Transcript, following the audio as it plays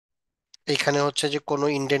এখানে হচ্ছে যে কোনো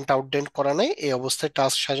ইনডেন্ট আউটডেন্ট করা নাই, এই অবস্থায়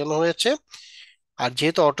টাস্ক সাজানো হয়েছে। আর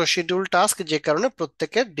যেহেতু অটো শিডিউল টাস্ক, যে কারণে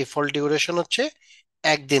প্রত্যেকের ডিফল্ট ডিউরেশন হচ্ছে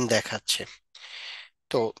একদিন দেখাচ্ছে।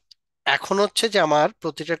 তো এখন হচ্ছে যে আমার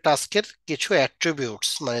প্রতিটা টাস্কের কিছু অ্যাট্রিবিউটস,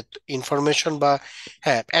 মানে ইনফরমেশন বা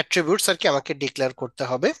হ্যাঁ অ্যাট্রিবিউটস আর কি, আমাকে ডিক্লেয়ার করতে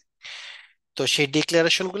হবে। তো সেই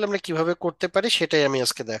ডিক্লারেশন গুলো আমরা কিভাবে করতে পারি সেটাই আমি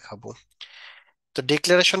আজকে দেখাবো। তো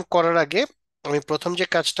ডিক্লারেশন করার আগে আমি প্রথম যে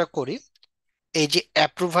কাজটা করি, এই যে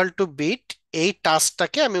অ্যাপ্রুভাল টু বিট, এই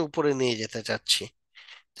টাস্কটাকে আমি উপরে নিয়ে যেতে চাচ্ছি।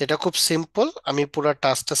 তো এটা খুব সিম্পল, আমি পুরো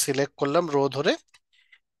টাস্কটা সিলেক্ট করলাম রো ধরে।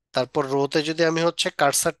 তারপর রোতে যদি আমি হচ্ছে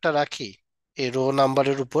কার্সারটা রাখি এই রো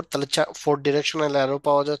নাম্বারের উপর, তাহলে 4 ডিরেকশনাল অ্যারো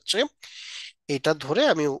পাওয়া যাচ্ছে। এটা ধরে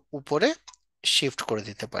আমি উপরে শিফট করে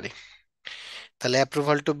দিতে পারি। তাহলে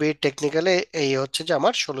অ্যাপ্রুভাল টু বিট টেকনিক্যালি এই হচ্ছে যে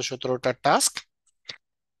আমার 16-17টা টাস্ক।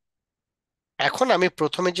 এখন আমি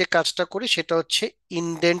প্রথমে যে কাজটা করি সেটা হচ্ছে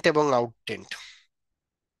ইনডেন্ট এবং আউটডেন্ট।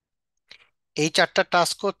 এই 4টা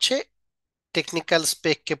টাস্ক হচ্ছে টেকনিক্যাল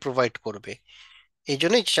স্পেককে প্রোভাইড করবে। এই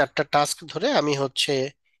জন্য এই 4টা টাস্ক ধরে আমি হচ্ছে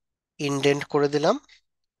ইনডেন্ট করে দিলাম।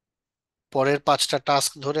 পরের 5টা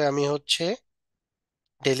টাস্ক ধরে আমি হচ্ছে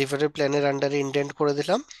ডেলিভারি প্ল্যানের আন্ডারে ইনডেন্ট করে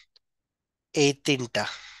দিলাম। এই 3টা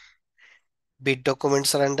বিট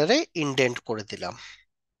ডকুমেন্টস এর আন্ডারে ইনডেন্ট করে দিলাম।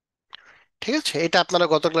 ঠিক আছে, এটা আপনারা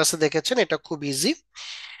গত ক্লাসে দেখেছেন, এটা খুব ইজি।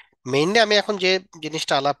 মেইনলি আমি এখন যে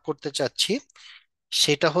জিনিসটা আলাপ করতে চাচ্ছি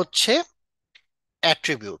সেটা হচ্ছে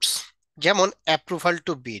অ্যাট্রিবিউটস। যেমন অ্যাপ্রুভাল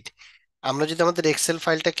টু বিড, আমরা যদি আমাদের এক্সেল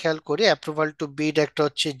ফাইলটা খেয়াল করি, অ্যাপ্রুভাল টু বিড একটা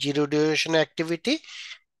হচ্ছে জিরো ডিউরেশন অ্যাক্টিভিটি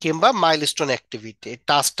কিংবা মাইলস্টোন অ্যাক্টিভিটি।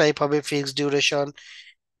 টাস্ক টাইপ হবে fixed duration,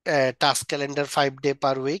 task calendar 5 day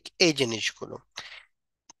per week, এই জিনিসগুলো।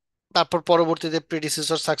 তারপর পরবর্তীতে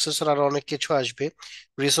প্রিডিসেসর সাকসেসর আরো অনেক কিছু আসবে,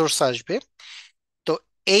 রিসোর্স আসবে। তো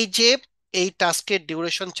এই যে এই টাস্কের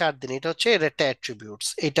ডিউরেশন 4 দিন, এটা হচ্ছে এর একটা অ্যাট্রিবিউটস।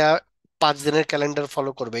 এটা 5 দিনের ক্যালেন্ডার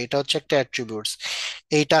ফলো করবে, এটা হচ্ছে একটা অ্যাট্রিবিউটস।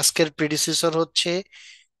 এই টাস্কের প্রিডিসেসর হচ্ছে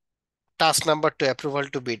টাস্ক নাম্বার 2 অ্যাপ্রুভাল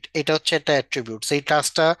টু বিড, এটা হচ্ছে একটা অ্যাট্রিবিউটস। এই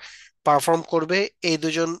টাস্কটা পারফর্ম করবে এই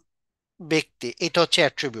দুজন ব্যক্তি, এটা হচ্ছে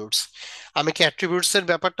অ্যাট্রিবিউটস। আমি কি অ্যাট্রিবিউটস এর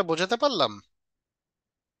ব্যাপারটা বোঝাতে পারলাম?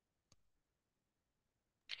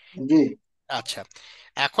 জি। আচ্ছা,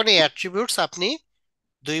 এখন এই অ্যাট্রিবিউটস আপনি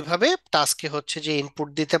দুইভাবে টাস্কে হচ্ছে যে ইনপুট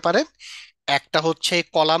দিতে পারেন। একটা হচ্ছে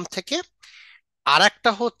কলাম থেকে, আর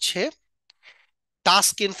একটা হচ্ছে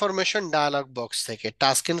টাস্ক ইনফরমেশন ডায়ালগ বক্স থেকে।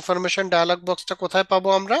 টাস্ক ইনফরমেশন ডায়ালগ বক্সটা কোথায় পাবো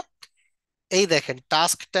আমরা? এই দেখেন,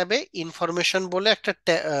 টাস্ক ট্যাবে ইনফরমেশন বলে একটা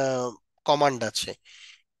কমান্ড আছে।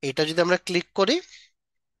 এটা যদি আমরা ক্লিক করি,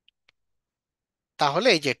 তাহলে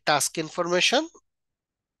এই যে টাস্ক ইনফরমেশন,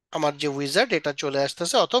 আমার যে উইজার্ড, এটা চলে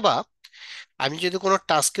আসতেছে। অথবা আমি যদি কোনো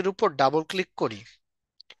টাস্কের উপর ডাবল ক্লিক করি,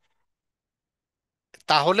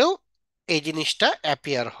 তাহলেও এই জিনিসটা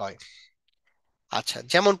অ্যাপিয়ার হয়। আচ্ছা,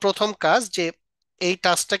 যেমন প্রথম কাজ যে এই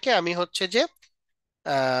টাস্কটাকে আমি হচ্ছে যে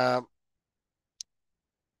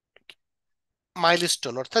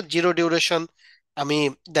মাইলস্টোন অর্থাৎ জিরো ডিউরেশন আমি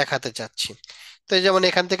দেখাতে চাচ্ছি। তো এই যেমন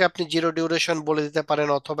এখান থেকে আপনি জিরো ডিউরেশন বলে দিতে পারেন,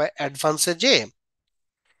 অথবা অ্যাডভান্সে যে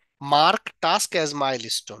মার্ক টাস্ক অ্যাজ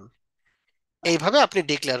মাইলস্টোন, এইভাবে আপনি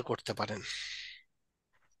ডিক্লেয়ার করতে পারেন।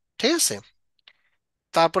 ঠিক আছে,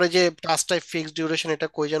 তারপরে যে টাস্ক টাইপ ফিক্সড ডিউরেশন, এটা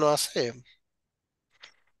কই যেন আছে,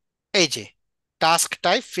 এই যে টাস্ক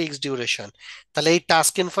টাইপ ফিক্সড ডিউরেশন। তাহলে এই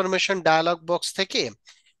টাস্ক ইনফরমেশন ডায়ালগ বক্স থেকে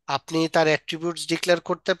আপনি তার অ্যাট্রিবিউটস ডিক্লেয়ার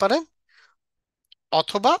করতে পারেন,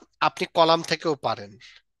 অথবা আপনি কলাম থেকেও পারেন।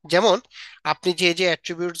 যেমন আপনি যে যে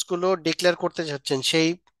অ্যাট্রিবিউটস গুলো ডিক্লেয়ার করতে চাচ্ছেন সেই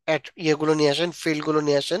ইয়েগুলো নিয়ে আসেন, ফিল্ড গুলো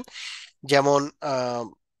নিয়ে আসেন। যেমন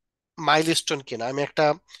মাইলস্টোন কিনা, আমি একটা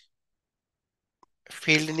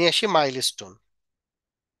ফিল্ড নিয়ে আসি মাইলস্টোন।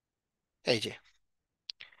 এই যে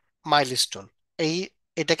মাইলস্টোন, এই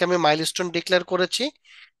এটাকে আমি মাইলস্টোন ডিক্লেয়ার করেছি,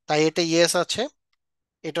 তাই এটা ইয়েস আছে।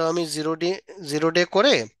 এটাও আমি জিরো ডে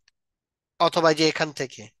করে, অথবা এই যে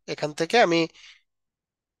এখান থেকে আমি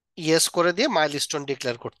ইয়েস করে দিয়ে মাইলস্টোন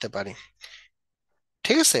ডিক্লেয়ার করতে পারি।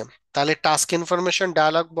 ঠিক আছে, তাহলে টাস্ক ইনফরমেশন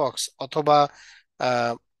ডায়ালগ বক্স অথবা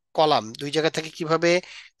কলাম, দুই জায়গা থেকে কিভাবে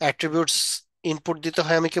অ্যাট্রিবিউটস ইনপুট দিতে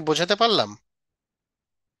হয় আমি কি বোঝাতে পারলাম?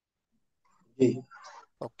 জি।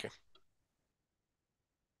 ওকে,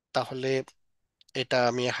 তাহলে এটা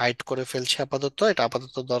আমি হাইড করে ফেলছি আপাতত, এটা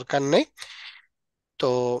আপাতত দরকার নেই। তো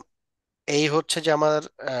এই হচ্ছে যে আমার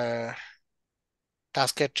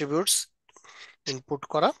টাস্ক অ্যাট্রিবিউটস ইনপুট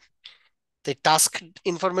করা। তো টাস্ক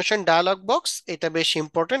ইনফরমেশন ডায়ালগ বক্স এটা বেশ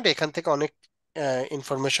ইম্পর্টেন্ট, এখান থেকে অনেক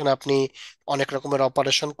ইনফরমেশন আপনি অনেক রকমের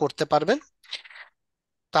অপারেশন করতে পারবেন।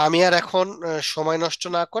 তা আমি আর এখন সময় নষ্ট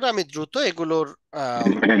না করে আমি দ্রুত এগুলোর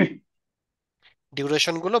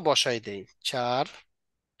ডিউরেশন গুলো বসাই দেই। 4,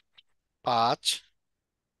 5,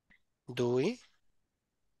 2,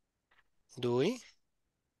 2,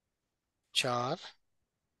 4,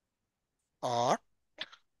 8,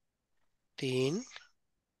 3,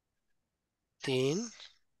 3,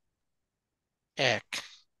 1,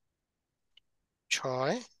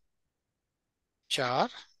 6, 4,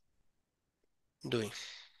 2।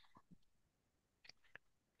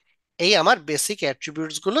 এই আমার বেসিক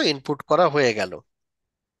অ্যাট্রিবিউটস গুলো ইনপুট করা হয়ে গেল।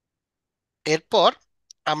 এরপর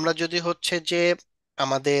আমরা যদি হচ্ছে যে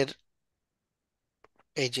আমাদের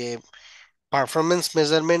এই যে performance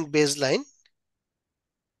measurement baseline,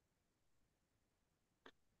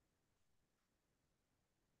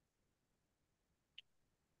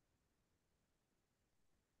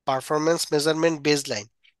 performance measurement baseline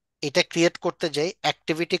এটা ক্রিয়েট করতে যাই,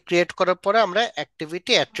 অ্যাক্টিভিটি ক্রিয়েট করার পরে আমরা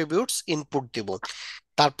অ্যাক্টিভিটি অ্যাট্রিবিউটস ইনপুট দিব।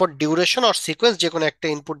 তারপর ডিউরেশন আর সিকোয়েন্স যে কোনো একটা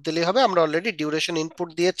ইনপুট দিলেই হবে। আমরা অলরেডি ডিউরেশন ইনপুট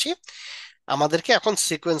দিয়েছি, আমাদেরকে এখন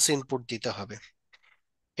সিকোয়েন্স ইনপুট দিতে হবে।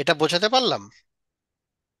 এটা বোঝাতে পারলাম?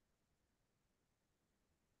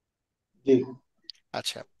 জি।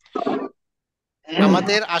 আচ্ছা,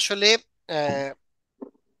 আমাদের আসলে আহ,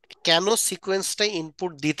 কেন সিকোয়েন্সটা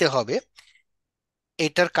ইনপুট দিতে হবে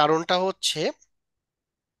এটার কারণটা হচ্ছে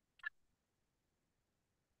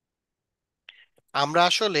আমরা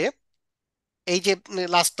আসলে এই যে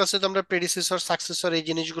লাস্ট ক্লাসে তো আমরা প্রেডিসেসর সাকসেসর এই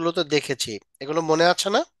জিনিসগুলো তো দেখেছি, এগুলো মনে আছে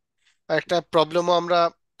না? আর একটা প্রবলেমও আমরা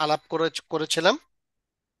আলাপ করেছিলাম,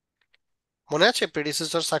 মনে আছে?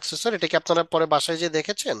 প্রেডিসেসর সাকসেসর, এটা কি আপনারা পরে বাসায় যে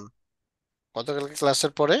দেখেছেন গতকালকে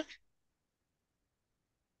ক্লাসের পরে?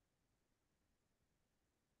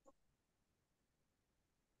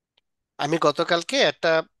 আমি গতকালকে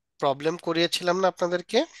একটা প্রবলেম করিয়েছিলাম না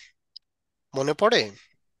আপনাদেরকে, মনে পড়ে?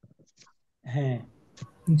 হ্যাঁ।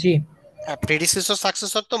 জি। প্রেডিসেসর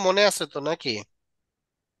সাকসেসর তো মনে আছে তো নাকি?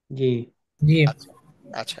 জি। জি। আচ্ছা,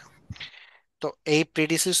 আচ্ছা। তো এই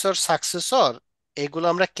প্রেডিসেসর সাকসেসর এগুলো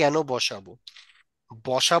আমরা কেন বসাবো?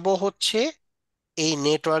 বসাবো হচ্ছে এই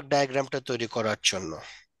নেটওয়ার্ক ডায়াগ্রামটা তৈরি করার জন্য।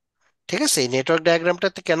 ঠিক আছে, এই নেটওয়ার্ক ডায়াগ্রামটা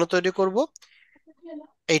কেন তৈরি করব?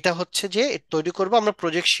 এটা হচ্ছে যে তৈরি করব আমরা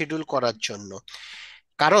প্রজেক্ট শিডিউল করার জন্য।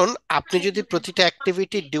 কারণ আপনি যদি প্রতিটা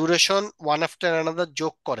activity duration one after another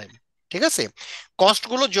যোগ করেন, ঠিক আছে, কস্ট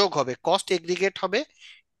গুলো যোগ হবে, কস্ট এগ্রিগেট হবে,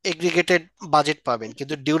 এগ্রিগেটেড বাজেট পাবেন।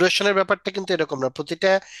 কিন্তু ডিউরেশনের ব্যাপারটা কিন্তু এরকম না,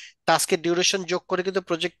 প্রতিটা টাস্কের ডিউরেশন যোগ করে কিন্তু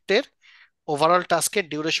প্রজেক্টের ওভারঅল টাস্কের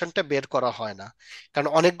ডিউরেশনটা বের করা হয় না। কারণ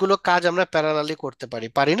অনেকগুলো কাজ আমরা প্যারালালি করতে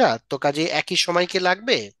পারি না তো, কাজে একই সময় কি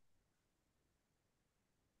লাগবে?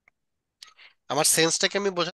 আমার সেন্সটাকে আমি